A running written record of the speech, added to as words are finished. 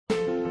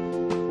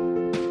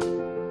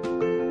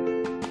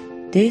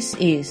This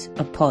is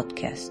a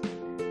podcast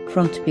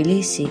from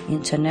Tbilisi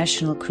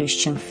International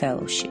Christian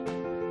Fellowship,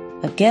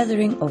 a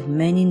gathering of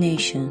many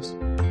nations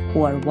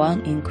who are one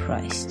in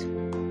Christ.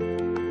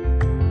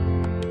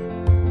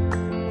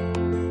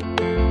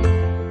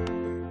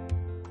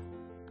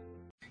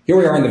 Here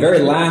we are on the very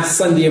last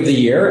Sunday of the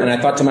year, and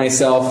I thought to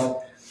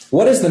myself,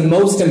 what is the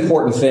most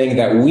important thing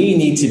that we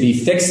need to be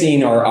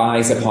fixing our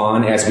eyes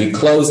upon as we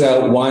close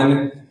out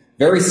one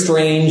very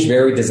strange,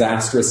 very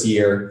disastrous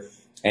year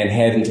and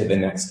head into the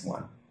next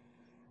one?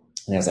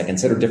 And as I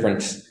consider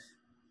different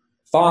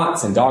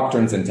thoughts and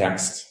doctrines and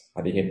texts,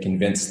 I became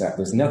convinced that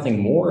there's nothing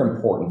more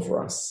important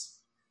for us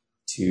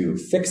to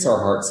fix our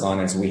hearts on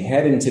as we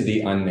head into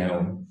the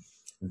unknown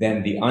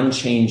than the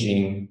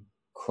unchanging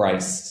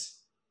Christ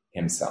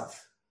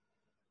himself.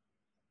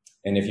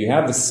 And if you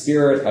have the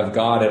Spirit of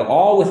God at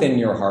all within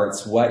your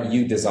hearts, what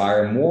you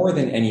desire more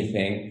than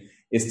anything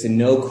is to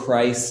know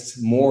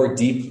Christ more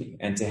deeply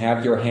and to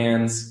have your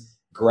hands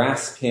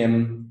grasp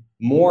him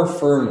more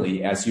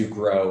firmly as you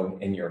grow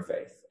in your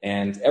faith.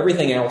 And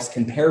everything else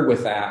compared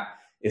with that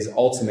is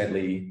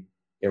ultimately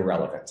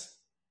irrelevant.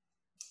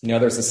 You know,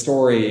 there's a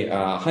story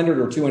 100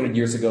 or 200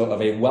 years ago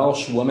of a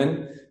Welsh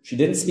woman. She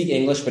didn't speak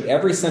English, but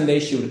every Sunday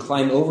she would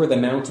climb over the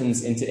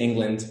mountains into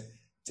England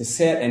to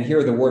sit and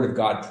hear the word of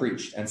God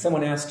preached. And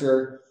someone asked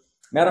her,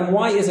 "Madam,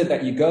 why is it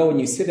that you go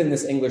and you sit in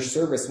this English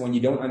service when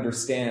you don't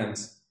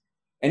understand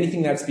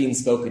anything that's being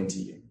spoken to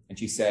you?" And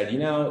she said, "You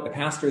know, the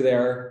pastor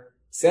there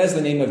says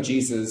the name of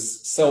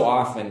Jesus so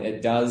often,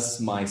 it does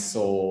my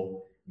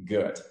soul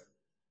good."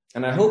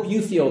 And I hope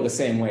you feel the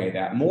same way,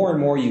 that more and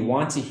more you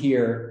want to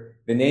hear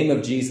the name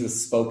of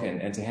Jesus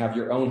spoken and to have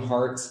your own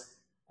heart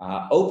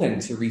open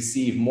to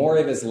receive more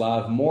of his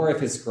love, more of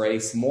his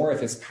grace, more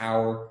of his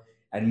power,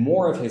 and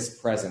more of his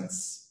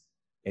presence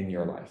in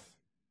your life.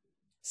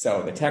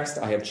 So the text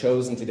I have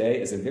chosen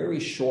today is a very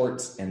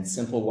short and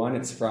simple one.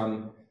 It's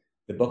from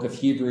the book of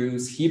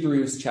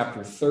Hebrews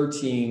chapter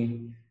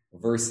 13,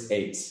 verse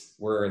 8,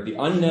 where the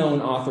unknown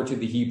author to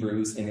the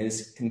Hebrews, in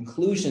his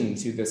conclusion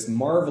to this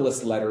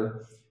marvelous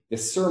letter,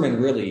 this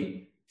sermon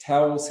really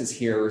tells his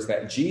hearers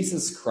that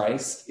Jesus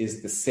Christ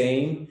is the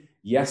same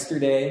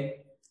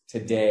yesterday,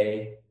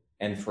 today,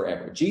 and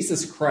forever.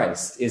 Jesus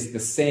Christ is the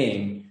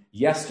same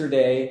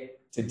yesterday,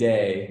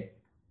 today,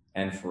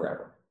 and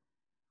forever.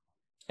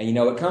 And you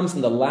know, it comes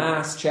in the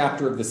last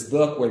chapter of this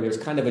book where there's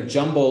kind of a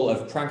jumble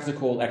of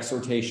practical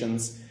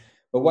exhortations.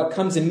 But what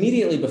comes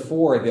immediately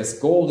before this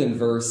golden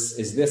verse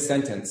is this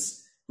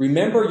sentence: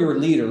 "Remember your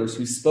leaders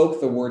who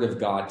spoke the word of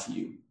God to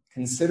you.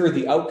 Consider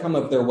the outcome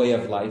of their way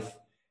of life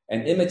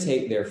and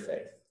imitate their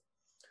faith."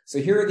 So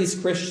here are these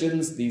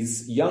Christians,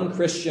 these young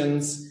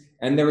Christians,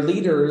 and their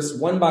leaders,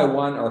 one by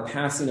one, are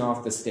passing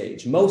off the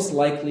stage, most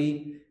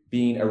likely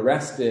being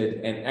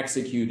arrested and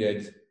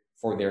executed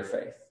for their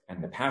faith.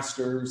 And the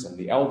pastors and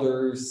the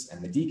elders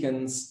and the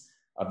deacons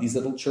of these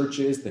little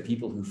churches, the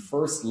people who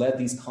first led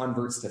these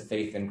converts to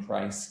faith in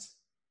Christ,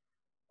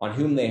 on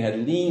whom they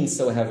had leaned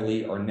so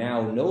heavily, are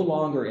now no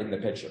longer in the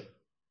picture.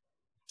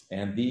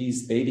 And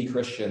these baby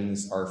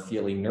Christians are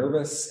feeling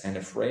nervous and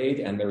afraid,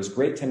 and there's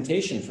great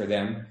temptation for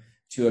them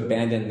to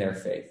abandon their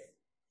faith.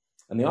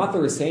 And the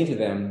author is saying to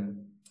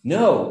them,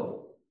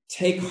 no,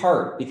 take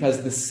heart,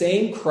 because the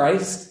same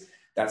Christ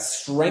that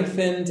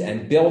strengthened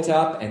and built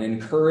up and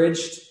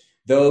encouraged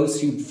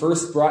those who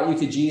first brought you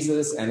to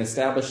Jesus and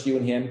established you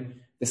in him,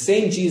 the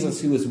same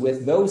Jesus who is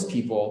with those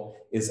people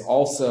is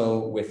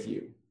also with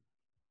you.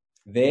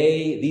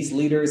 These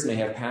leaders may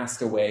have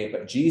passed away,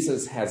 but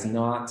Jesus has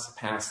not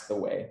passed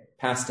away,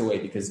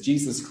 because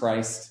Jesus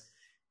Christ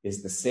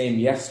is the same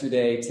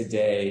yesterday,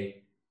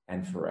 today,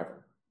 and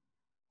forever.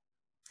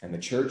 And the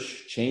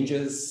church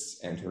changes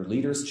and her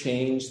leaders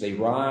change. They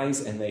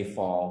rise and they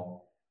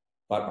fall.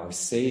 But our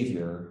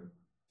Savior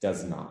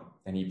does not.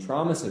 And he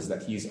promises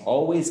that he's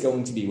always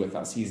going to be with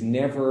us. He's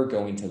never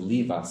going to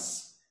leave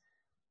us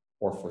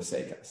or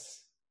forsake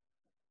us.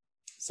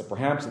 So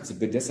perhaps it's a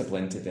good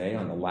discipline today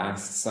on the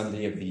last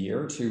Sunday of the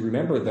year to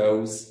remember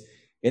those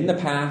in the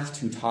past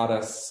who taught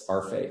us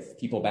our faith.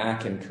 People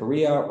back in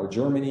Korea or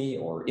Germany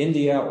or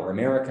India or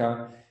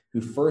America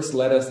who first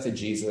led us to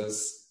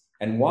Jesus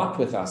and walked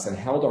with us and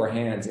held our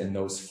hands in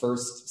those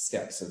first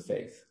steps of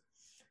faith.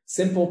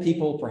 Simple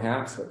people,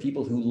 perhaps, but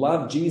people who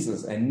loved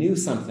Jesus and knew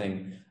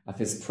something of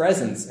his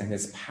presence and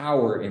his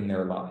power in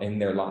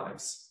their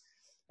lives.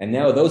 And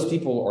now those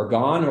people are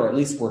gone, or at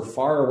least we're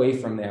far away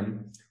from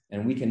them,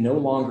 and we can no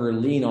longer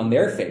lean on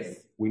their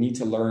faith. We need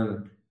to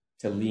learn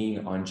to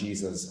lean on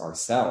Jesus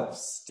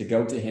ourselves, to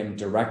go to him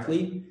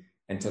directly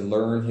and to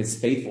learn his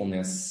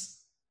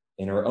faithfulness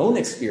in our own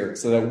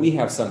experience so that we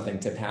have something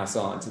to pass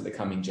on to the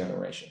coming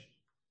generation.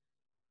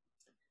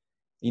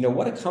 You know,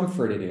 what a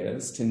comfort it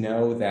is to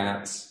know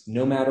that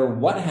no matter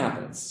what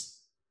happens,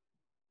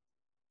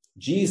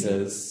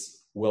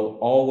 Jesus will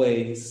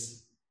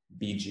always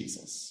be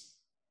Jesus.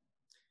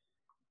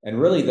 And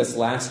really, this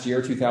last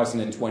year,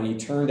 2020,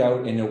 turned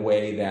out in a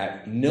way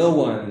that no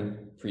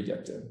one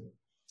predicted.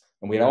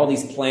 And we had all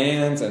these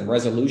plans and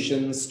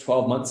resolutions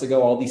 12 months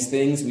ago, all these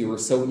things we were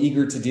so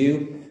eager to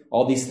do,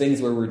 all these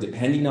things where we were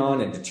depending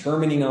on and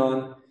determining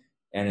on.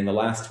 And in the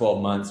last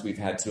 12 months, we've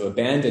had to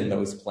abandon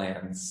those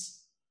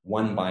plans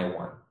one by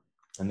one.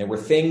 And there were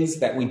things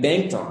that we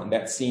banked on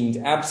that seemed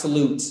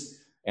absolute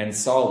and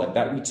solid,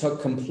 that we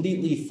took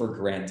completely for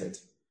granted.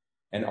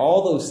 And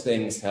all those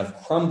things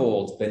have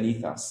crumbled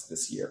beneath us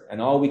this year.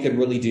 And all we could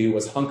really do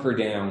was hunker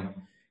down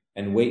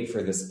and wait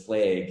for this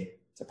plague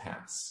to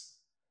pass.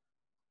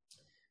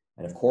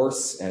 And of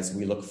course, as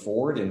we look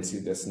forward into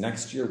this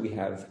next year, we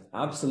have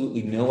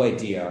absolutely no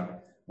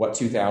idea what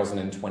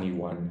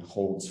 2021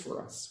 holds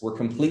for us. We're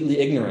completely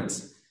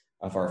ignorant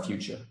of our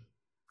future.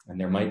 And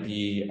there might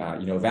be,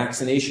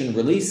 vaccination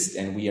released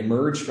and we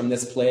emerge from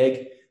this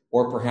plague,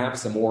 or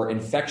perhaps a more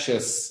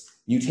infectious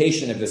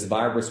mutation of this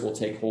virus will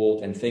take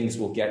hold and things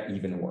will get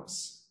even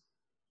worse.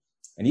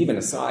 And even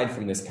aside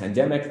from this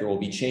pandemic, there will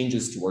be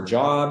changes to our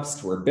jobs,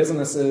 to our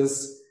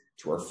businesses,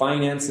 to our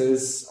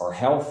finances, our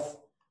health,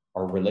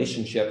 our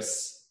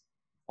relationships.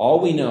 All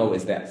we know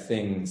is that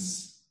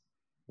things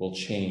will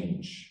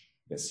change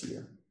this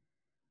year.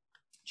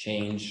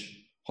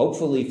 Change,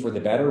 hopefully for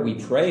the better. We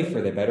pray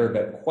for the better,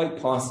 but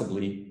quite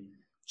possibly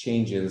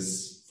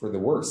changes for the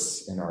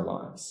worse in our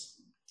lives.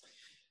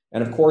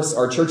 And of course,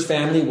 our church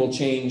family will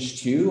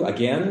change too.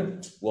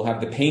 Again, we'll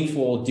have the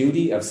painful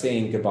duty of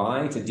saying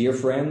goodbye to dear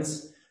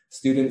friends,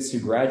 students who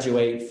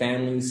graduate,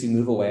 families who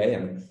move away.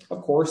 And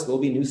of course, there'll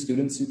be new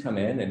students who come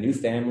in and new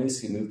families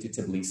who move to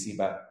Tbilisi.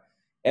 But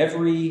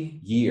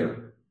every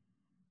year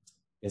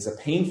is a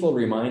painful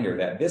reminder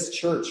that this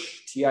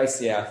church,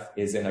 TICF,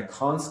 is in a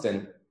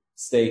constant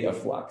state of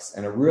flux.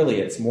 And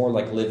it's more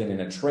like living in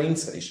a train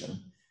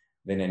station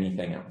than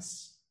anything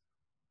else.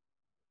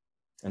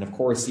 And of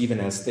course, even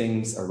as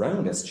things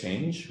around us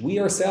change, we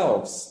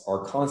ourselves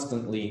are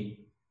constantly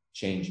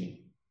changing.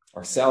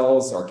 Our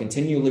cells are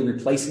continually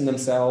replacing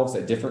themselves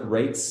at different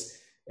rates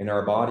in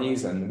our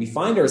bodies, and we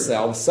find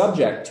ourselves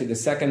subject to the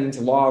second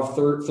law of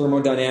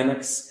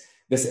thermodynamics,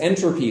 this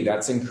entropy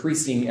that's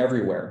increasing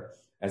everywhere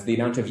as the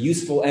amount of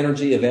useful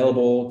energy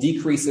available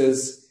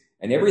decreases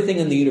and everything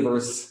in the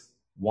universe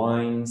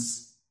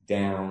winds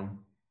down,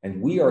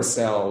 and we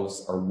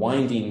ourselves are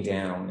winding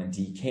down and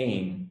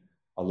decaying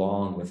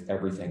along with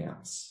everything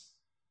else.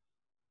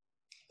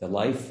 The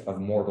life of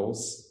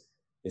mortals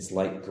is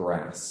like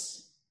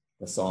grass,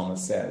 the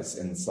psalmist says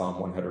in Psalm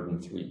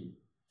 103.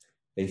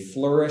 They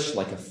flourish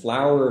like a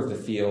flower of the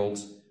field.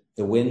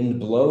 The wind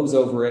blows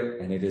over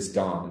it and it is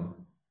gone,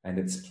 and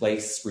its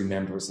place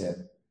remembers it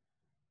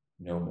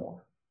no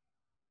more.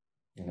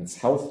 And it's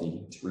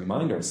healthy to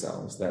remind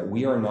ourselves that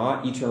we are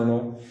not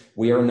eternal.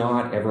 We are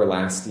not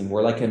everlasting.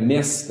 We're like a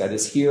mist that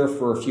is here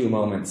for a few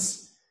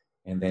moments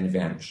and then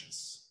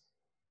vanishes.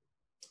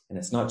 And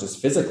it's not just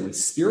physically,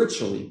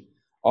 spiritually,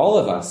 all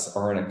of us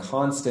are in a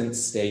constant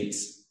state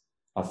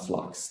of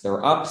flux. There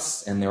are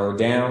ups and there are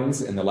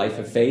downs in the life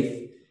of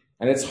faith.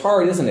 And it's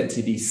hard, isn't it,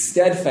 to be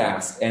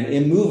steadfast and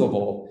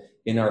immovable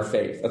in our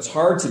faith. It's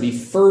hard to be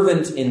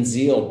fervent in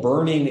zeal,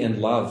 burning in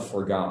love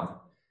for God.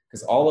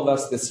 Because all of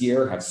us this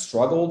year have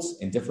struggled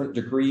in different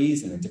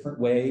degrees and in different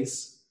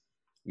ways.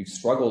 We've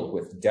struggled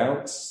with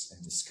doubts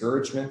and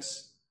discouragement,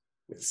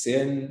 with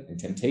sin and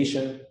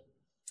temptation.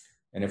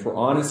 And if we're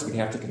honest, we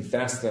have to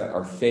confess that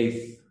our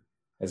faith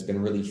has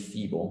been really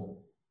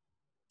feeble.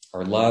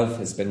 Our love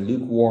has been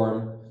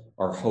lukewarm.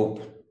 Our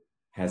hope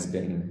has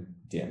been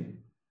dim.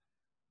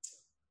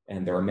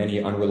 And there are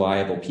many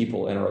unreliable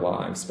people in our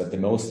lives, but the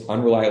most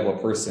unreliable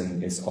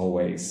person is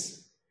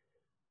always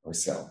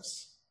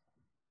ourselves.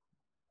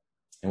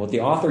 And what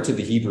the author to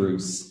the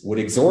Hebrews would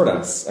exhort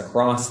us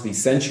across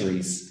these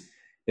centuries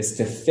is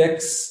to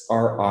fix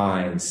our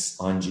eyes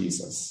on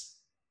Jesus.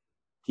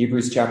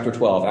 Hebrews chapter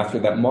 12, after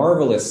that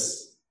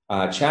marvelous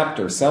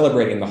chapter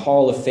celebrating the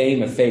hall of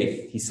fame of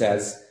faith, he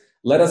says,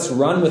 "Let us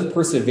run with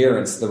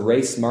perseverance the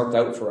race marked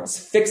out for us,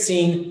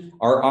 fixing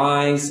our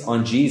eyes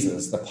on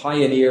Jesus, the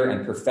pioneer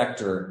and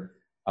perfecter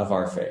of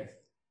our faith."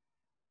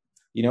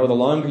 You know, the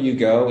longer you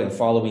go in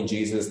following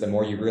Jesus, the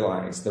more you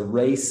realize the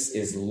race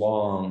is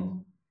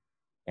long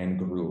and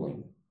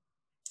grueling.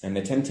 And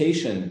the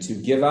temptation to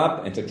give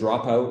up and to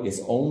drop out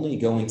is only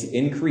going to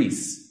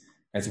increase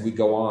as we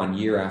go on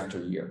year after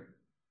year.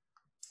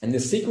 And the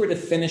secret of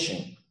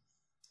finishing,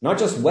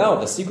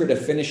 the secret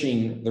of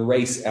finishing the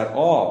race at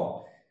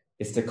all,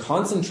 is to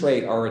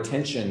concentrate our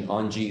attention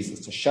on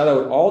Jesus, to shut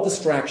out all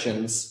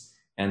distractions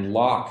and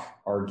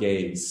lock our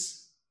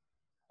gaze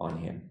on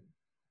him.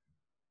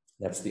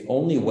 That's the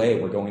only way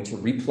we're going to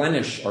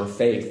replenish our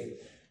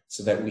faith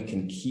so that we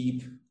can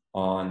keep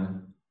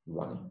on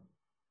running.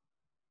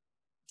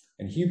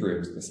 And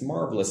Hebrews, this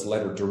marvelous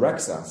letter,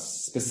 directs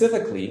us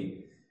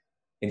specifically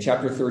in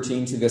chapter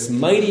 13 to this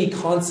mighty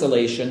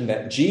consolation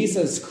that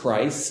Jesus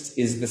Christ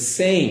is the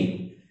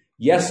same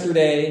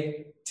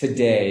yesterday,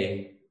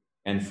 today,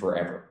 and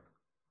forever.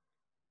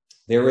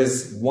 There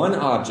is one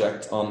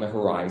object on the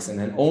horizon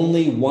and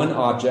only one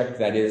object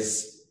that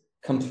is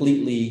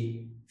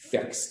completely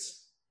fixed.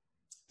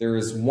 There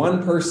is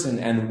one person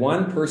and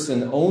one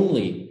person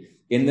only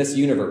in this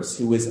universe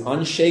who is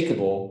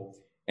unshakable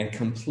and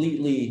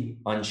completely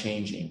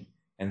unchanging.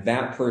 And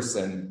that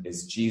person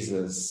is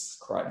Jesus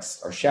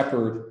Christ, our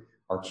shepherd,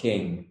 our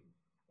king,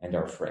 and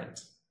our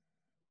friend.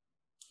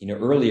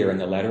 Earlier in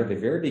the letter, the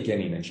very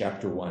beginning in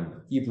chapter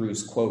 1,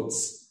 Hebrews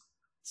quotes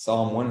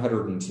Psalm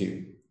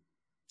 102,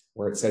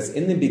 where it says,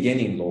 "In the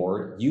beginning,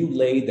 Lord, you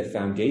laid the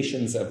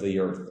foundations of the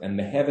earth, and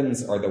the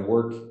heavens are the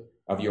work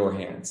of your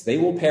hands. They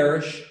will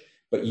perish,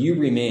 but you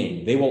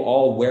remain. They will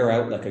all wear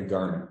out like a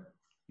garment.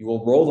 You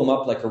will roll them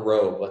up like a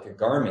robe, like a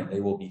garment they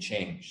will be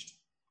changed.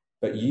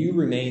 But you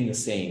remain the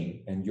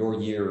same, and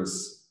your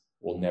years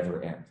will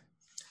never end."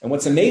 And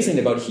what's amazing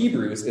about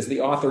Hebrews is the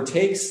author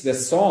takes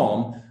this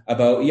psalm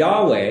about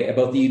Yahweh,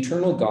 about the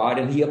eternal God,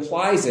 and he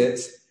applies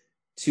it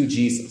to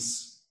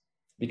Jesus.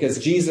 Because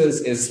Jesus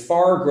is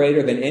far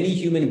greater than any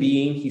human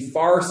being. He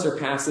far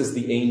surpasses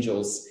the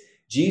angels.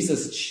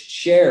 Jesus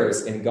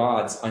shares in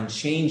God's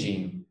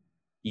unchanging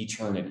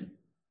eternity.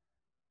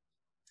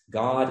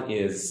 God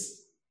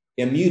is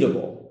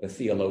immutable, the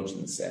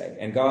theologians say.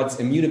 And God's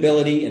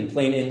immutability in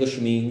plain English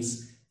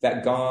means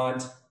that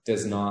God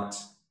does not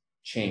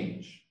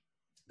change.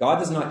 God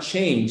does not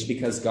change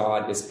because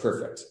God is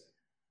perfect.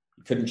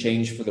 He couldn't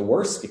change for the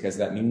worse because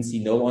that means he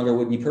no longer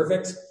would be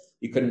perfect.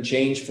 He couldn't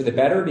change for the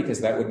better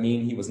because that would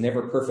mean he was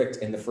never perfect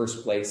in the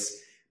first place.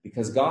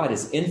 Because God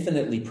is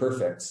infinitely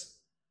perfect,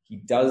 he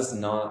does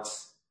not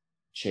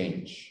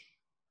change.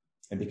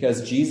 And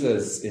because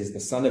Jesus is the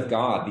Son of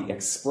God, the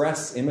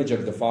express image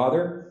of the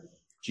Father,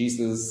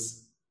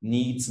 Jesus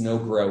needs no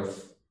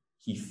growth.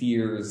 He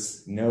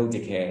fears no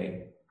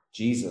decay.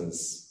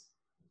 Jesus,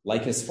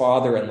 like his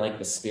Father and like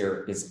the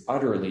Spirit, is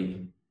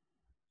utterly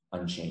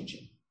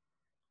unchanging.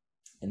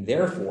 And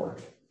therefore,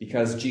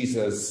 because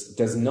Jesus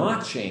does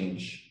not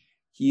change,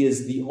 he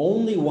is the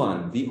only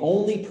one, the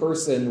only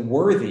person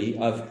worthy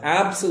of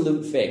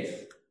absolute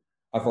faith,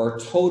 of our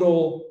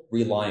total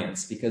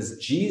reliance, because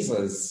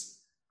Jesus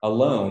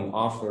alone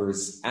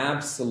offers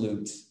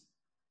absolute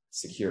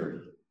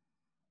security.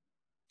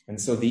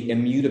 And so the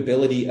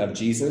immutability of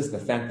Jesus, the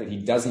fact that he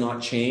does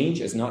not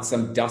change, is not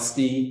some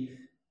dusty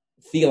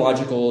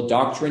theological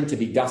doctrine to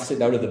be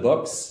dusted out of the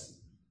books.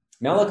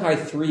 Malachi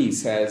 3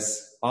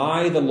 says,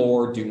 "I, the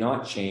Lord, do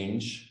not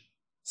change,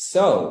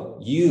 so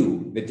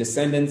you, the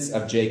descendants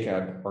of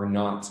Jacob, are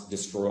not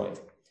destroyed."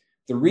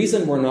 The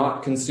reason we're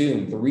not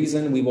consumed, the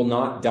reason we will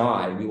not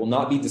die, we will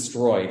not be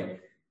destroyed,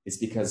 is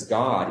because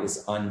God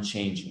is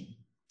unchanging.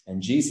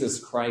 And Jesus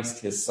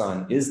Christ, his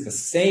Son, is the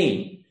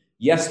same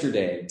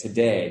yesterday,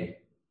 today,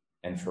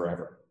 and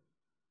forever.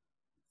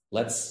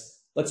 Let's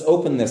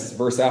open this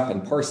verse up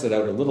and parse it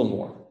out a little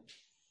more.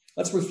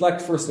 Let's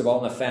reflect, first of all,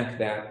 on the fact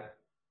that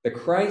the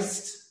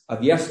Christ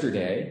of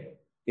yesterday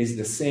is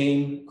the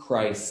same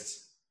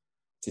Christ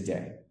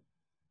today.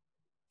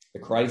 The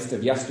Christ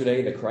of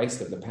yesterday, the Christ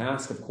of the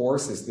past, of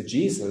course, is the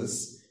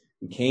Jesus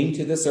who came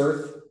to this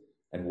earth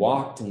and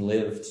walked and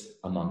lived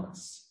among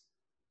us.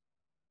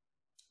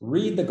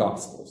 Read the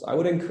Gospels. I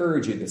would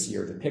encourage you this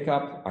year to pick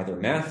up either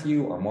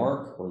Matthew or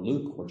Mark or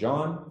Luke or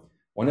John,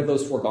 one of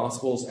those four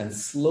Gospels, and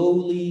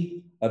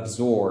slowly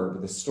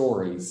absorb the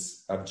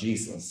stories of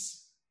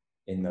Jesus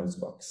in those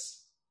books.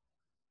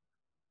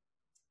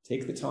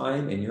 Take the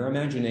time in your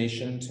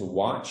imagination to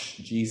watch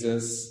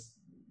Jesus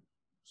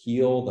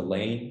heal the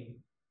lame,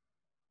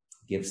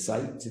 give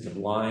sight to the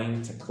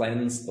blind, to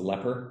cleanse the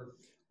leper.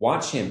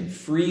 Watch him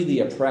free the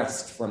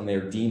oppressed from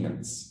their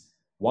demons.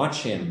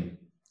 Watch him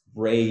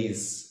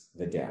raise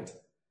the dead.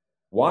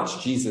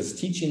 Watch Jesus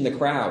teaching the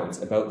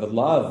crowds about the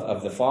love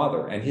of the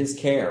Father and his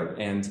care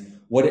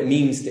and what it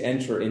means to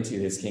enter into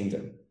his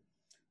kingdom.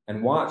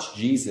 And watch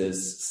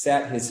Jesus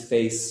set his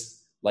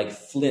face like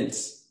flint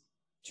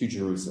to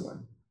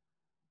Jerusalem.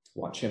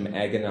 Watch him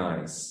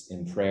agonize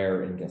in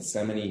prayer in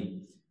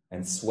Gethsemane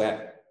and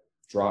sweat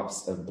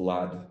drops of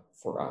blood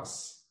for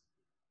us.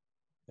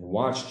 And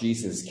watch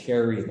Jesus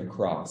carry the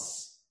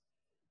cross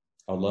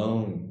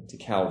alone to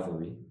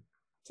Calvary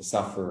to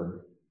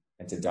suffer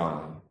and to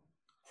die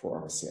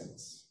for our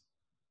sins.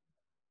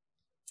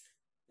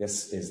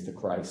 This is the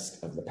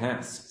Christ of the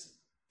past,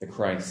 the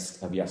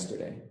Christ of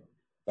yesterday.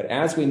 But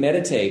as we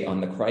meditate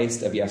on the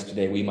Christ of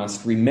yesterday, we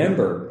must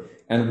remember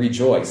and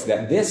rejoice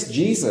that this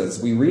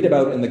Jesus we read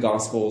about in the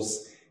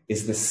Gospels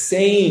is the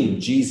same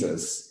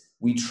Jesus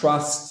we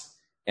trust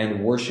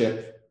and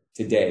worship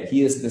today.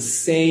 He is the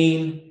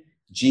same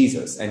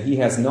Jesus, and he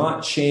has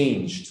not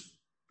changed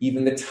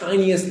even the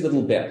tiniest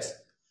little bit.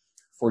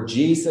 For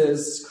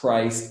Jesus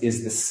Christ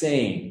is the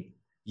same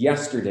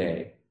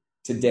yesterday,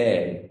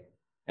 today,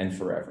 and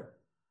forever.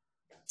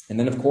 And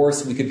then, of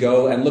course, we could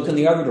go and look in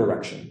the other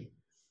direction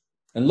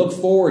and look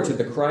forward to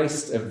the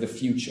Christ of the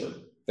future,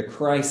 the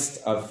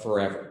Christ of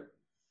forever,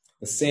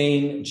 the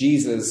same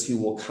Jesus who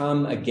will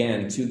come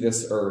again to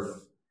this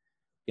earth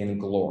in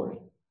glory.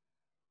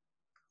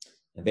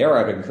 And there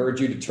I would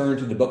encourage you to turn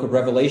to the book of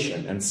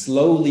Revelation and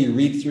slowly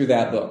read through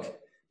that book,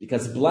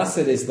 because blessed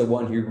is the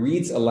one who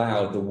reads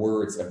aloud the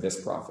words of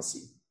this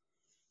prophecy.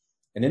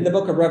 And in the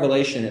book of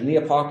Revelation and the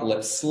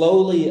Apocalypse,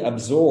 slowly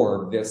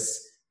absorb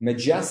this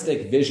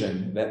majestic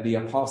vision that the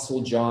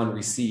Apostle John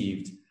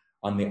received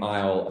on the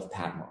Isle of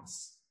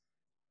Patmos.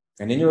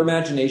 And in your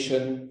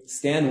imagination,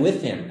 stand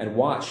with him and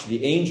watch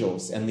the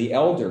angels and the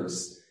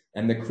elders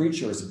and the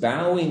creatures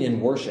bowing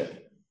in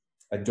worship,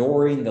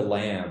 adoring the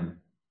Lamb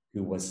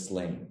who was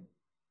slain.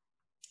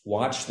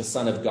 Watch the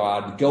Son of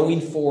God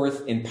going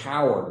forth in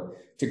power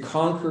to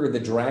conquer the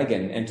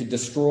dragon and to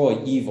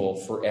destroy evil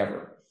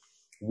forever.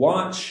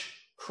 Watch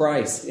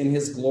Christ in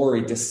his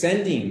glory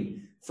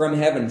descending from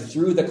heaven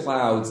through the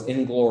clouds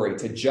in glory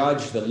to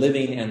judge the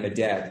living and the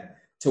dead,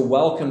 to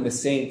welcome the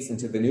saints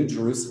into the New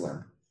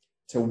Jerusalem,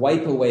 to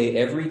wipe away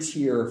every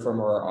tear from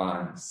our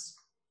eyes,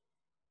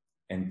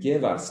 and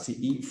give us to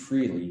eat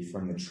freely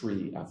from the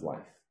tree of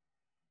life.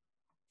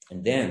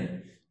 And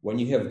then, when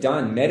you have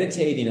done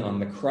meditating on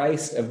the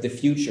Christ of the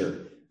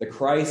future, the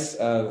Christ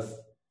of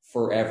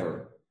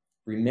forever,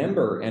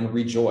 remember and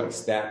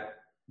rejoice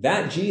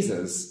that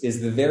Jesus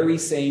is the very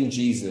same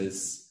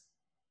Jesus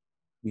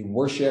we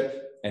worship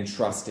and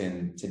trust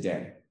in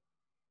today.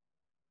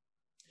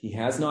 He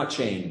has not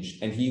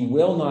changed, and he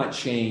will not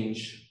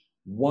change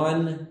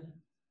one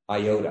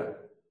iota,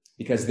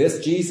 because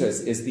this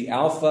Jesus is the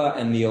Alpha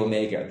and the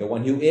Omega, the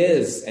one who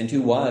is and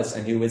who was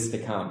and who is to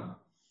come.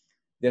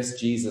 This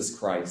Jesus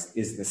Christ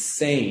is the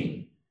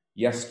same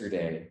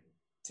yesterday,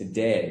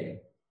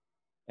 today,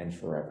 and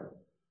forever.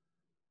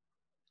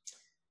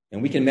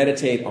 And we can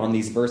meditate on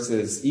these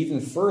verses even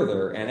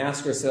further and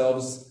ask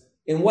ourselves,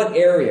 in what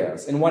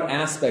areas, in what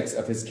aspects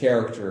of his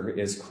character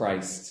is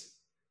Christ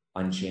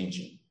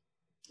unchanging?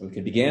 We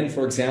could begin,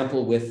 for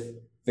example, with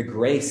the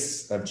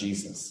grace of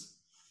Jesus.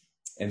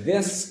 And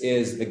this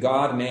is the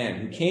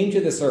God-man who came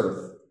to this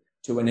earth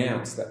to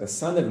announce that the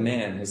Son of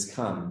Man has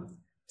come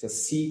to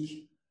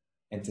seek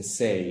and to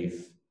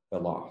save the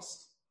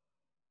lost.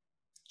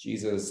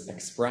 Jesus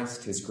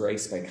expressed his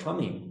grace by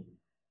coming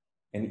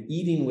and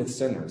eating with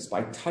sinners,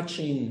 by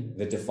touching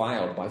the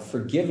defiled, by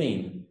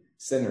forgiving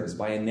sinners,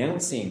 by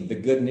announcing the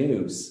good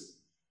news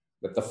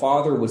that the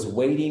Father was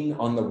waiting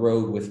on the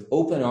road with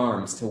open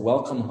arms to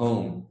welcome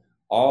home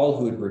all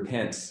who would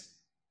repent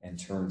and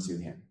turn to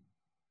him.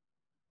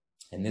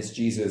 And this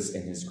Jesus,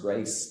 in his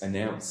grace,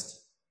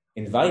 announced,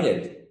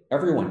 invited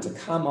everyone to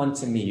come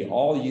unto me,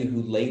 all you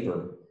who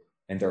labor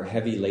and are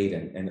heavy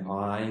laden, and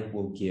I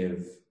will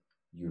give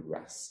you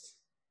rest.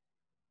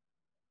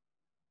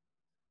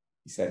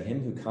 He said,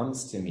 him who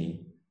comes to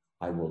me,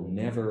 I will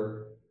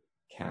never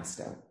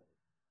cast out.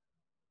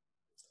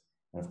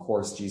 And of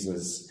course,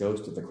 Jesus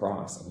goes to the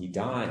cross and he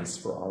dies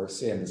for our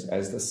sins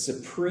as the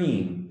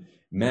supreme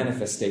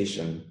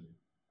manifestation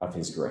of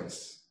his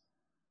grace.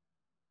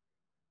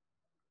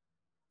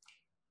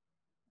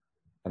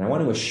 And I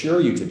want to assure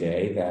you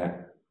today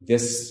that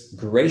this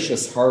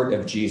gracious heart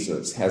of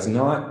Jesus has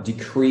not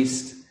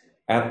decreased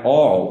at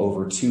all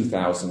over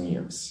 2,000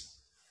 years.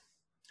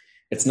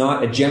 It's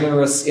not a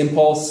generous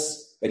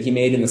impulse that he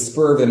made in the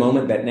spur of the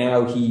moment that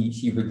now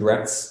he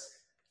regrets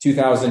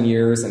 2,000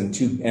 years and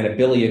a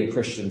billion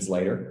Christians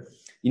later.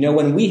 You know,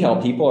 when we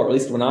help people, or at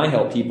least when I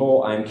help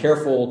people, I'm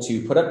careful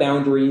to put up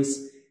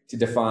boundaries, to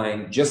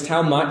define just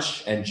how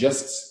much and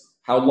just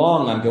how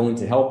long I'm going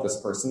to help this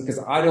person, because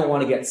I don't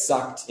want to get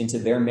sucked into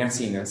their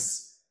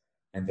messiness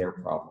and their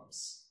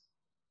problems.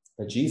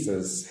 But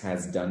Jesus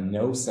has done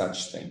no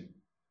such thing.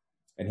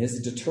 And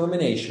his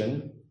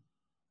determination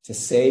to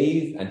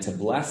save and to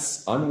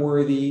bless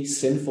unworthy,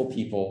 sinful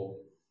people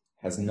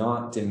has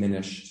not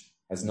diminished,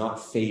 has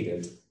not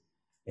faded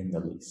in the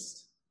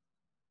least.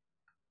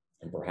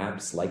 And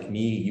perhaps, like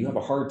me, you have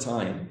a hard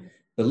time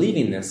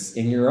believing this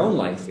in your own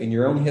life, in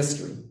your own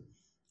history.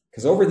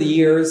 Because over the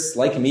years,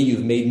 like me,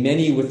 you've made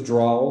many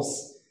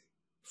withdrawals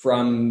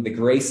from the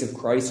grace of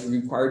Christ, who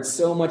required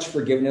so much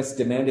forgiveness,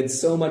 demanded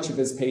so much of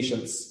his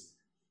patience,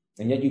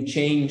 and yet you've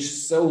changed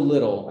so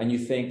little, and you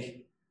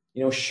think,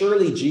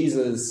 surely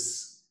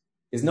Jesus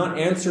is not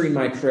answering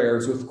my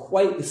prayers with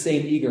quite the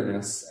same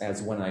eagerness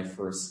as when I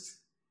first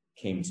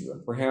came to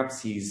him.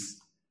 Perhaps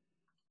he's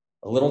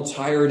a little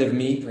tired of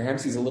me.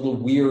 Perhaps he's a little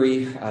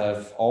weary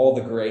of all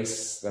the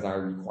grace that I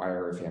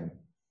require of him.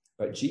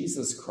 But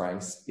Jesus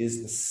Christ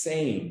is the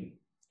same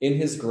in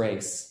his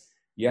grace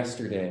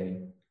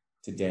yesterday,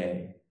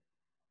 today,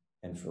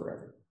 and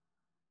forever.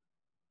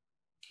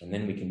 And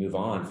then we can move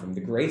on from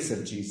the grace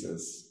of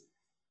Jesus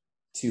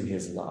to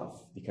his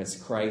love, because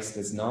Christ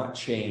does not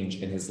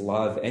change in his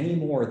love any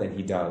more than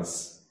he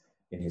does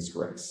in his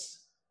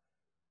grace.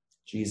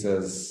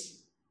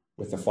 Jesus,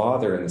 with the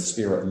Father and the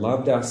Spirit,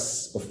 loved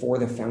us before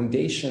the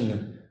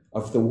foundation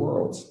of the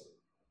world.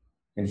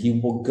 And he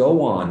will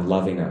go on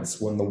loving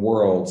us when the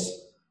world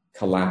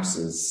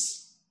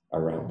collapses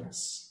around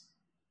us.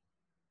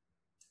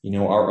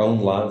 Our own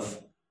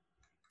love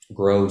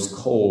grows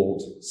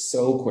cold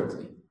so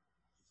quickly.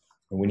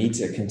 And we need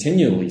to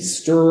continually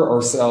stir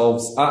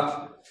ourselves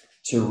up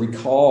to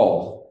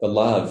recall the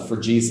love for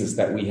Jesus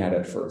that we had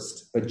at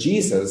first. But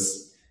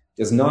Jesus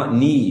does not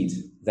need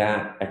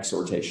that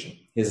exhortation.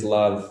 His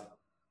love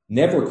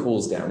never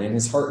cools down, and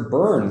his heart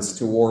burns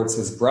towards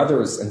his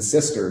brothers and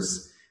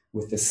sisters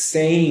with the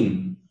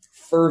same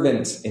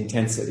fervent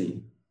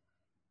intensity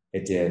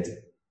it did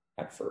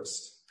at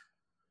first.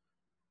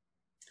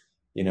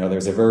 You know,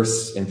 there's a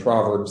verse in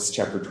Proverbs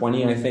chapter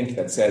 20, I think,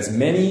 that says,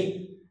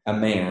 many a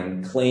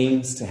man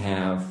claims to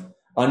have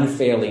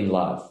unfailing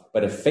love,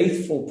 but a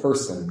faithful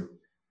person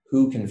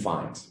who can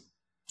find?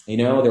 You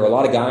know, there are a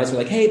lot of guys who are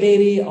like, hey,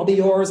 baby, I'll be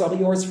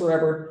yours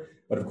forever.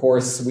 But of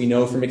course, we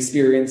know from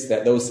experience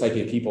that those type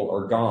of people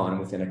are gone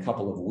within a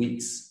couple of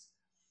weeks,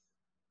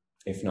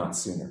 if not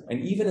sooner.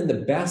 And even in the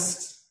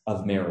best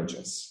of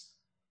marriages,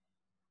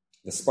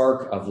 the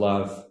spark of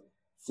love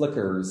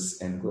flickers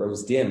and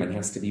grows dim and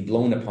has to be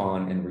blown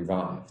upon and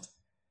revived.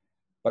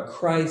 But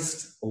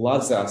Christ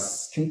loves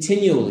us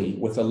continually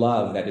with a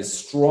love that is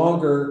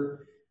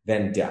stronger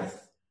than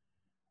death.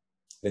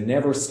 The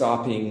never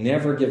stopping,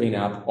 never giving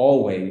up,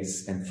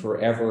 always and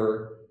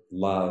forever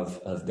love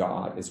of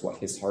God is what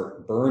his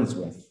heart burns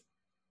with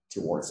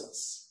towards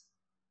us.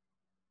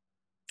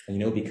 And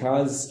you know,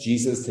 because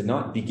Jesus did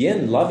not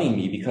begin loving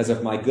me because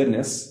of my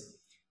goodness,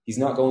 he's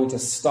not going to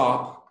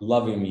stop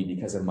loving me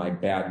because of my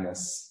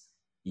badness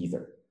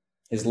either.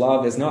 His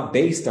love is not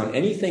based on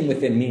anything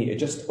within me. It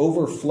just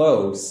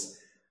overflows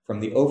from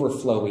the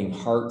overflowing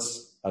heart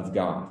of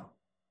God,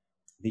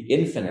 the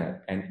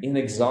infinite and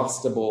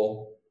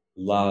inexhaustible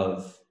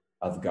love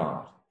of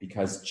God,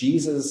 because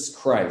Jesus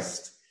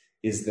Christ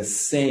is the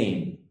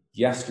same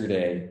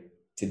yesterday,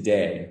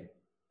 today,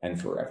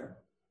 and forever.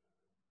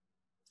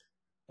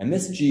 And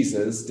this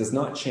Jesus does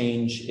not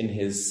change in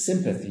his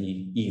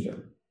sympathy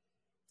either.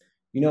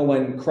 You know,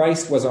 when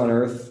Christ was on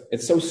earth,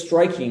 it's so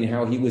striking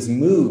how he was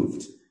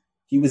moved.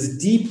 He was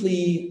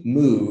deeply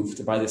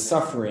moved by the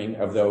suffering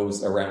of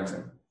those around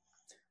him.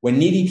 When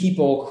needy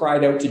people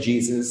cried out to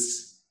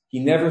Jesus, he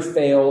never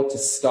failed to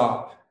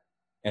stop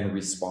and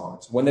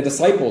respond. When the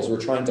disciples were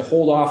trying to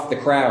hold off the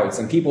crowds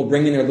and people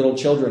bringing their little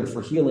children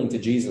for healing to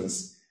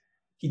Jesus,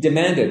 he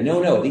demanded,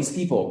 no, these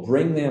people,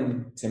 bring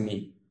them to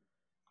me.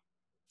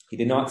 He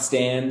did not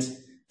stand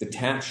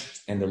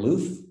detached and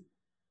aloof.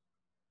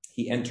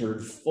 He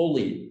entered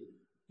fully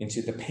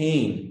into the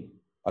pain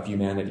of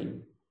humanity.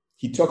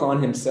 He took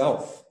on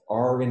himself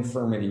our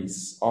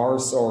infirmities, our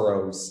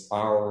sorrows,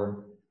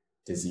 our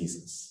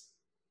diseases.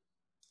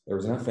 There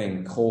was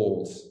nothing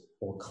cold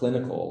or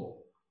clinical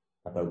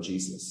about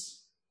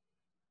Jesus.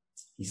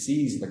 He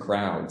sees the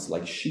crowds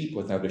like sheep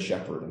without a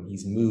shepherd, and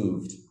he's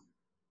moved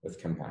with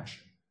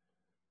compassion.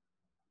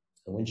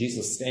 And when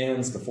Jesus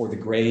stands before the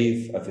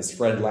grave of his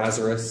friend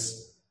Lazarus,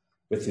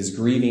 with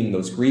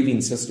those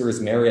grieving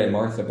sisters, Mary and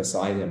Martha,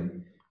 beside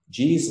him,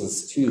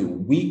 Jesus too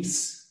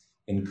weeps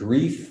in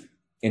grief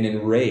and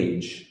in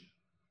rage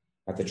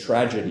at the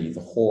tragedy,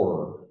 the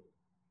horror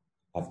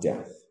of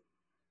death.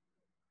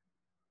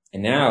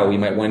 And now we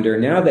might wonder,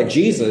 now that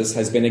Jesus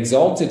has been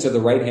exalted to the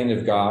right hand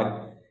of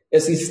God,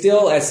 is he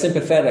still as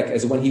sympathetic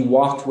as when he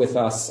walked with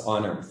us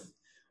on earth?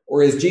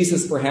 Or is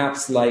Jesus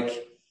perhaps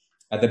like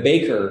the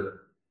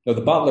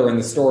butler in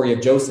the story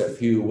of Joseph,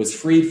 who was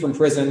freed from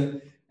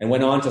prison and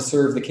went on to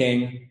serve the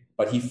king,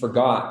 but he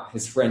forgot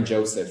his friend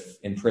Joseph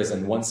in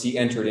prison once he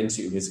entered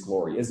into his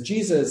glory? Is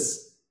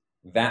Jesus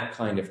that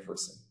kind of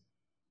person?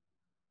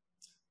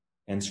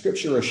 And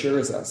Scripture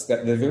assures us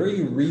that the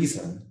very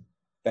reason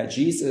that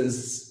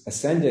Jesus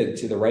ascended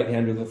to the right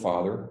hand of the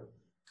Father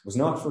was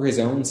not for his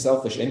own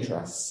selfish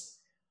interests.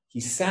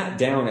 He sat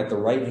down at the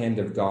right hand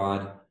of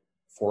God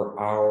for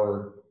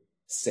our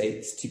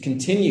sakes, to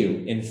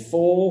continue in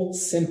full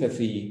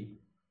sympathy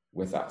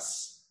with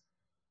us.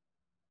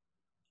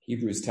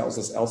 Hebrews tells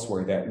us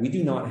elsewhere that we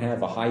do not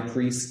have a high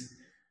priest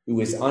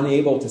who is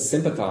unable to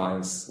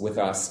sympathize with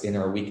us in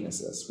our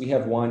weaknesses. We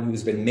have one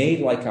who's been made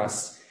like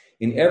us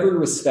in every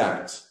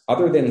respect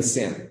other than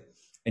sin.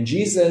 And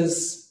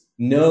Jesus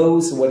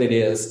knows what it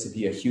is to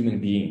be a human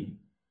being,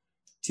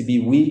 to be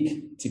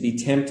weak, to be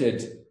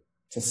tempted,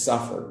 to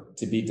suffer,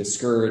 to be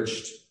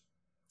discouraged,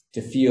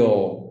 to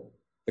feel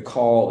the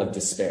call of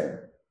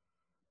despair.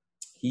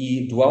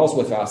 He dwells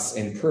with us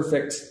in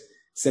perfect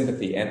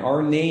sympathy, and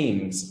our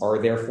names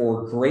are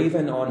therefore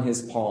graven on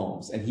his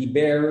palms, and he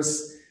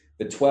bears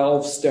the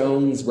 12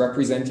 stones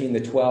representing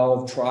the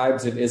 12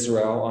 tribes of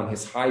Israel on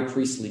his high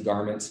priestly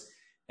garment,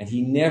 and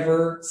he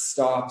never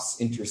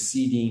stops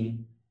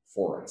interceding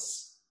for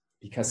us,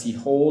 because he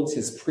holds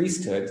his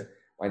priesthood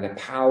by the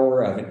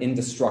power of an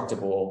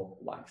indestructible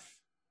life.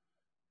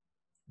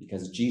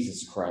 Because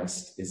Jesus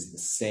Christ is the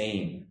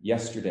same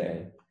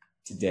yesterday,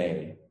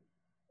 today,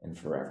 and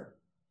forever.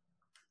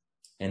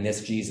 And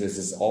this Jesus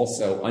is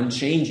also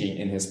unchanging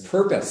in his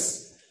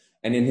purpose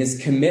and in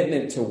his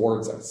commitment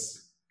towards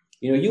us.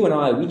 You know, you and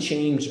I, we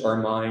change our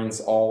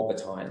minds all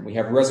the time. We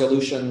have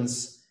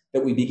resolutions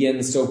that we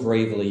begin so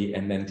bravely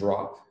and then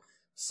drop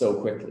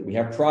so quickly. We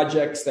have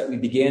projects that we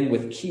begin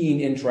with keen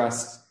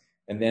interest,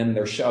 and then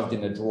they're shoved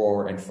in a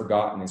drawer and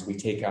forgotten as we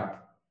take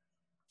up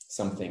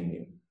something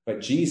new.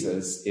 But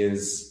Jesus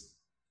is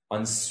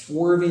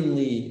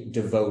unswervingly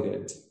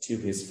devoted to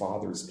his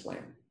Father's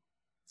plan,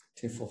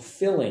 to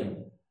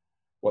fulfilling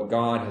what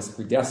God has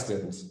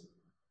predestined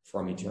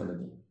from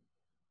eternity.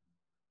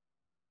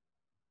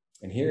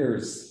 And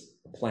here's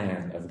the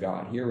plan of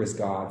God. Here is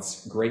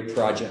God's great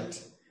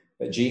project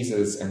that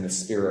Jesus and the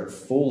Spirit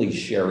fully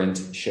share,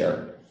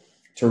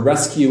 to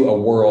rescue a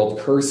world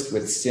cursed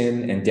with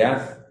sin and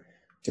death,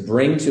 to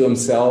bring to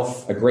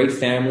himself a great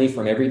family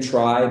from every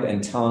tribe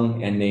and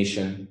tongue and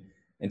nation,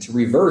 and to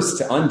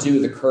undo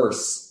the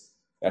curse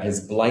that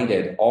has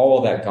blighted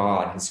all that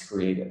God has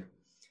created.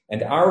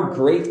 And our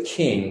great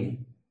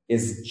King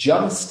is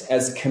just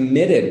as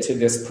committed to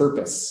this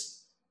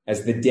purpose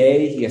as the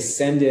day he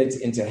ascended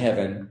into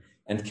heaven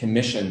and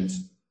commissioned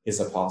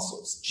his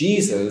apostles.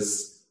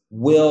 Jesus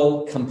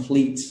will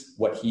complete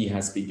what he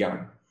has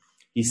begun.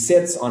 He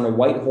sits on a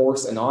white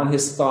horse, and on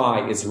his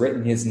thigh is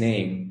written his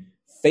name,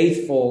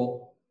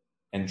 faithful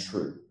and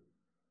true.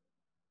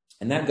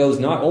 And that goes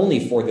not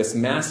only for this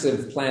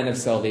massive plan of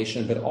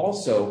salvation, but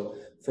also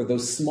for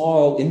those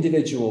small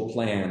individual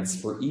plans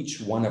for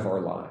each one of our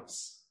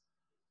lives.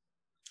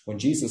 When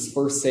Jesus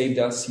first saved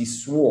us, he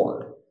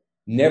swore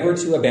never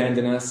to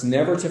abandon us,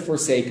 never to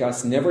forsake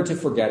us, never to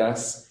forget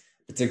us,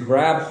 but to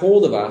grab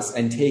hold of us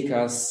and take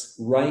us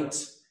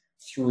right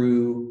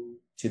through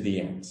to the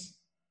end.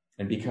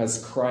 And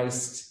because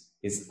Christ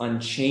is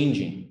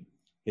unchanging,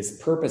 his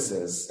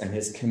purposes and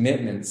his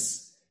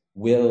commitments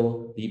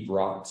will be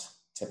brought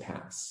to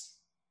pass.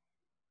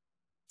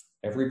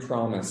 Every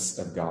promise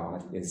of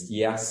God is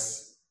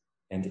yes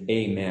and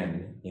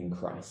amen in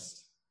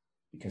Christ,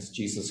 because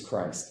Jesus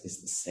Christ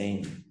is the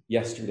same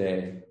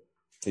yesterday,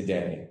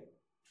 today,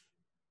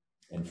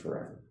 and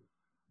forever.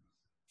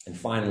 And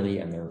finally,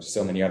 and there are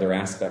so many other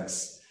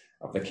aspects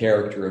of the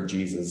character of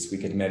Jesus we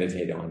could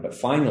meditate on, but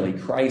finally,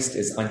 Christ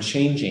is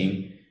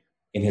unchanging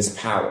in his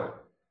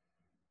power.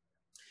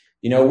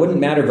 It wouldn't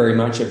matter very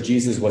much if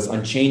Jesus was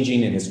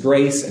unchanging in his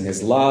grace and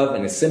his love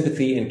and his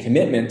sympathy and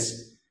commitment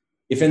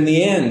if in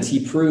the end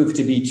he proved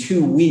to be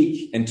too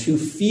weak and too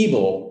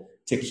feeble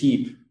to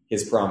keep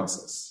his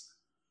promises.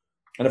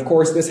 And of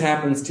course, this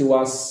happens to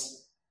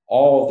us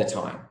all the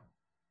time.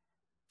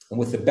 And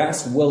with the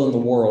best will in the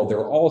world, there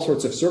are all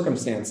sorts of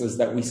circumstances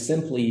that we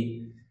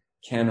simply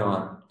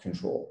cannot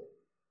control.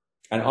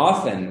 And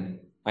often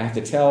I have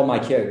to tell my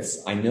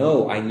kids, I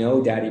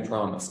know Daddy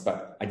promised,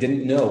 but we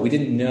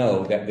didn't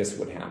know that this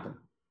would happen.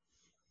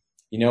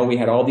 We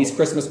had all these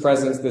Christmas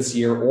presents this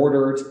year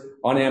ordered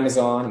on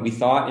Amazon. We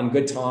thought in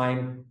good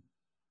time,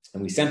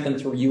 and we sent them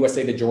through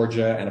USA to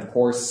Georgia. And of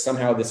course,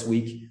 somehow this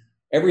week,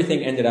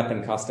 everything ended up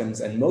in customs,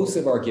 and most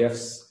of our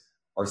gifts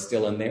are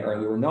still in there.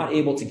 And we were not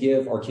able to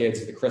give our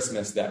kids the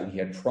Christmas that we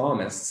had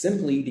promised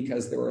simply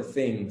because there are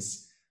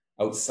things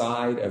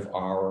outside of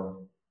our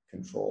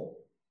control.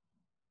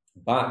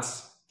 But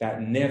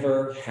that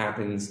never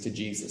happens to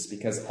Jesus,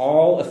 because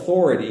all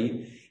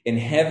authority in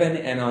heaven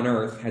and on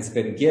earth has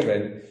been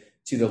given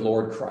to the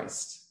Lord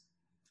Christ.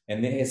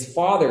 And his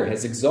Father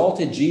has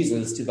exalted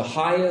Jesus to the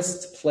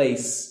highest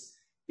place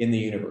in the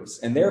universe.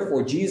 And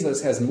therefore,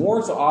 Jesus has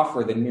more to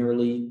offer than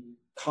merely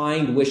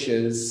kind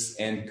wishes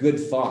and good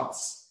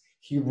thoughts.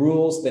 He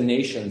rules the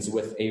nations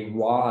with a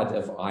rod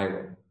of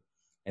iron.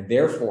 And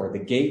therefore, the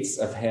gates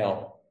of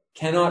hell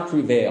cannot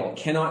prevail,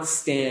 cannot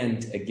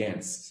stand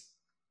against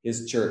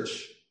his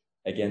church,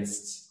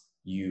 against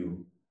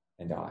you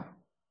and I.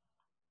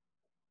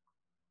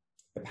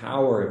 The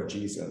power of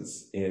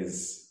Jesus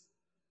is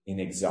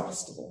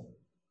inexhaustible.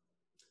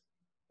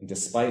 And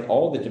despite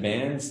all the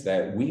demands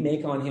that we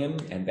make on him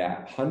and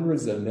that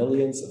hundreds of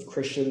millions of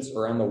Christians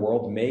around the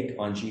world make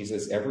on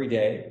Jesus every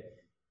day,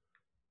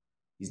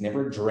 he's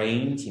never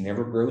drained, he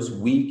never grows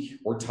weak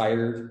or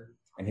tired,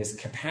 and his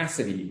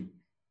capacity,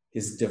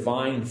 his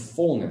divine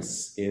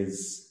fullness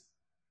is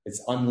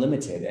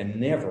unlimited and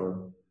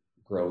never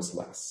grows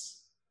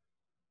less.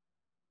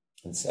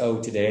 And so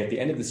today, at the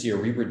end of this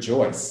year, we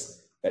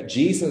rejoice that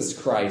Jesus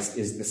Christ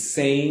is the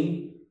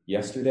same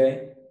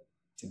yesterday,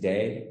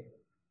 today,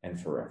 and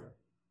forever.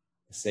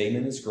 The same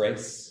in his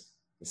grace,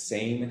 the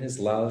same in his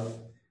love,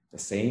 the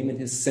same in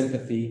his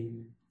sympathy,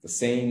 the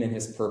same in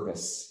his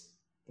purpose,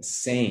 the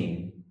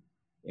same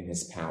in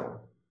his power.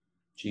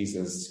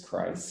 Jesus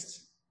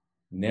Christ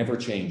never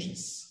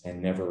changes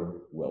and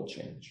never will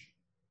change.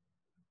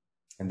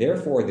 And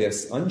therefore,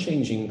 this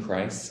unchanging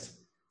Christ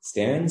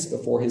stands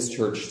before his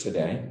church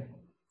today,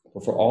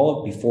 before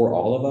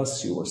all of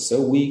us who are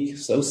so weak,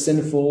 so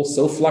sinful,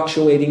 so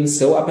fluctuating,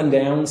 so up and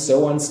down,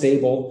 so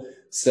unstable,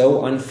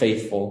 so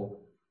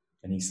unfaithful.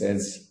 And he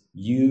says,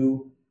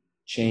 you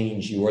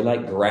change. You are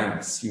like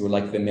grass. You are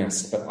like the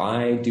mist, but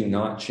I do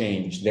not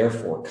change.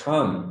 Therefore,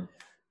 come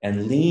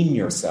and lean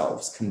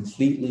yourselves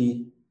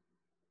completely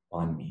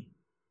on me.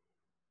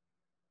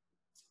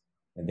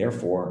 And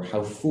therefore,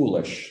 how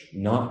foolish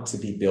not to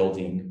be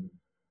building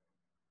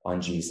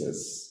on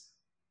Jesus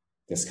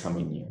this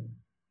coming year.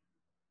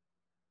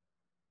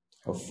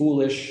 How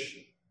foolish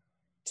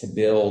to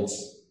build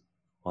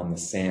on the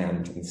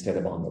sand instead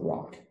of on the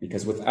rock.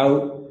 Because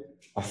without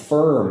a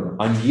firm,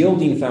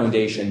 unyielding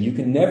foundation, you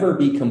can never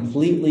be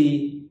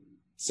completely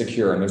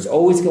secure. And there's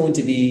always going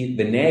to be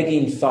the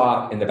nagging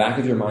thought in the back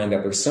of your mind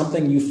that there's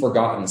something you've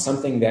forgotten,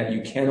 something that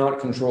you cannot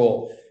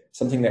control,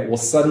 something that will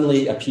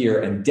suddenly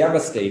appear and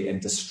devastate and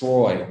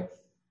destroy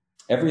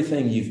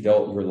everything you've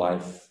built your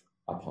life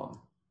upon.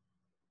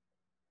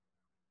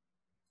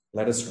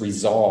 let us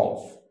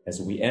resolve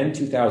as we end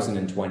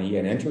 2020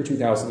 and enter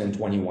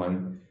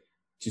 2021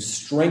 to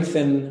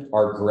strengthen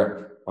our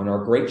grip on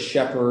our great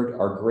shepherd,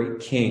 our great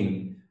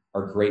king,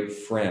 our great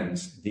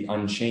friend, the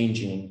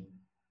unchanging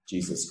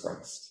Jesus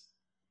Christ.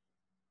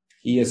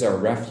 He is our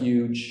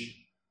refuge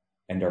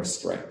and our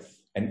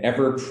strength, an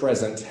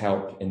ever-present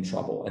help in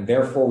trouble. And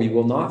therefore we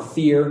will not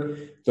fear,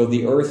 though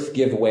the earth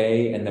give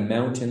way and the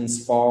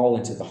mountains fall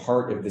into the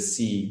heart of the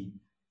sea,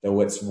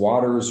 though its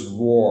waters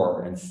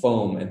roar and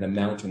foam and the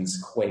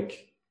mountains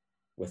quake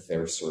with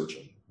their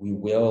surging. We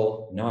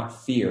will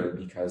not fear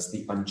because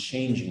the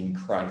unchanging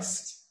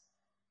Christ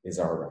is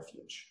our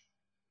refuge.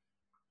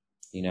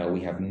 You know,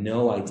 we have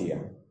no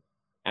idea,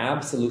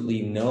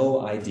 absolutely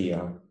no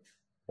idea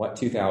what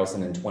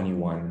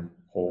 2021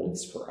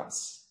 holds for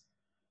us.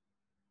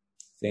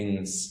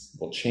 Things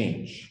will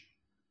change.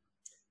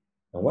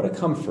 And what a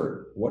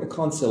comfort, what a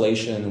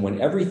consolation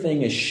when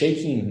everything is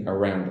shaking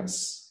around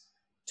us,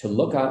 to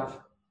look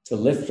up, to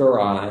lift our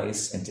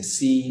eyes, and to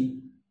see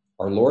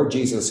our Lord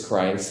Jesus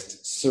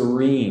Christ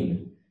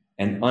serene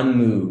and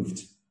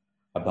unmoved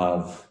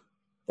above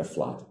the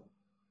flood.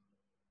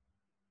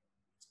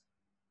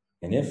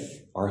 And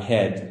if our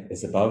head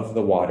is above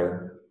the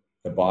water,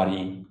 the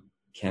body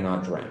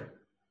cannot drown.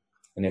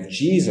 And if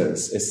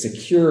Jesus is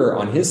secure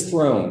on his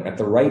throne at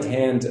the right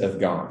hand of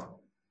God,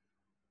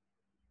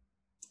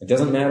 it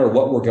doesn't matter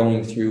what we're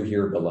going through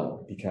here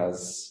below,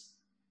 because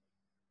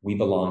we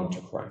belong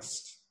to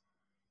Christ,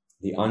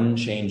 the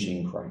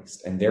unchanging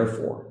Christ, and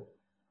therefore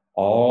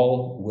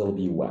all will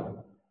be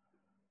well.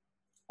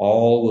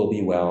 All will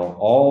be well.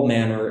 All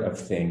manner of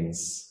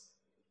things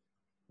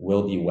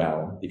will be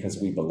well because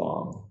we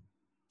belong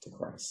to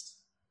Christ.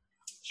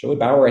 Shall we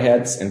bow our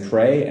heads and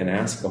pray and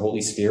ask the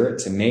Holy Spirit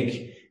to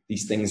make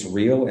these things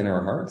real in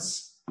our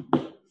hearts?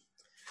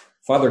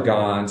 Father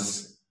God,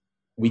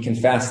 we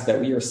confess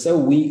that we are so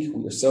weak,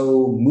 we are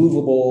so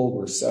movable,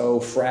 we're so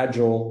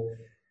fragile,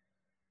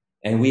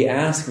 and we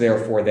ask,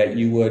 therefore, that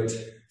you would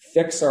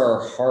fix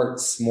our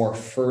hearts more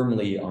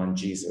firmly on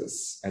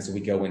Jesus as we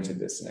go into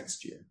this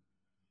next year.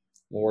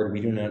 Lord,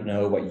 we do not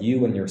know what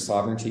you and your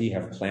sovereignty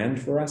have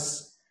planned for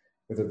us,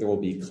 whether there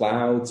will be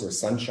clouds or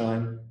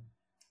sunshine,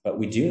 but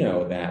we do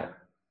know that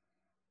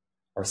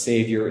our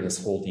Savior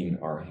is holding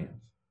our hand.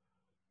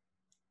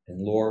 And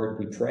Lord,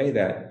 we pray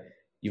that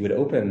you would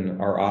open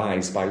our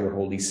eyes by your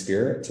Holy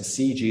Spirit to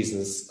see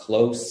Jesus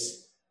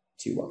close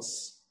to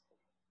us,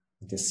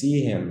 and to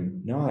see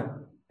him not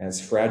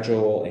as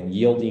fragile and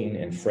yielding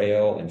and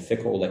frail and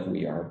fickle like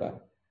we are,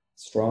 but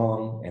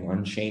strong and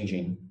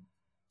unchanging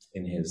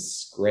in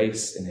his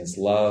grace, in his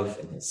love,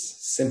 in his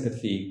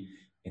sympathy,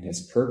 in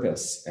his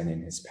purpose, and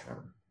in his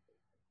power.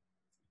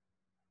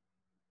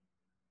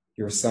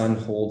 Your Son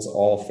holds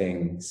all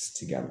things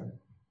together.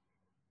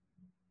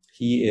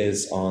 He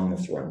is on the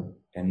throne,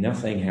 and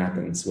nothing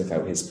happens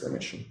without his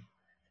permission.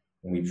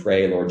 And we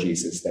pray, Lord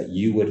Jesus, that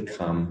you would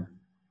come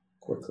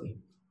quickly.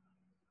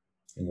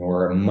 In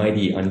your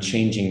mighty,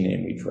 unchanging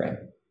name we pray.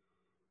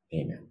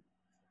 Amen.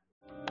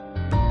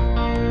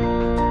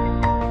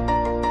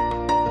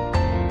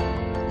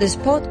 This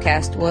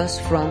podcast was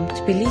from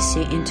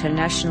Tbilisi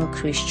International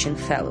Christian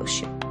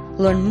Fellowship.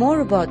 Learn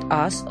more about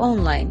us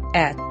online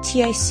at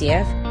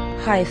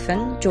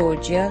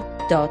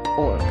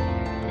ticf-georgia.org.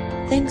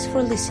 Thanks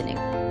for listening.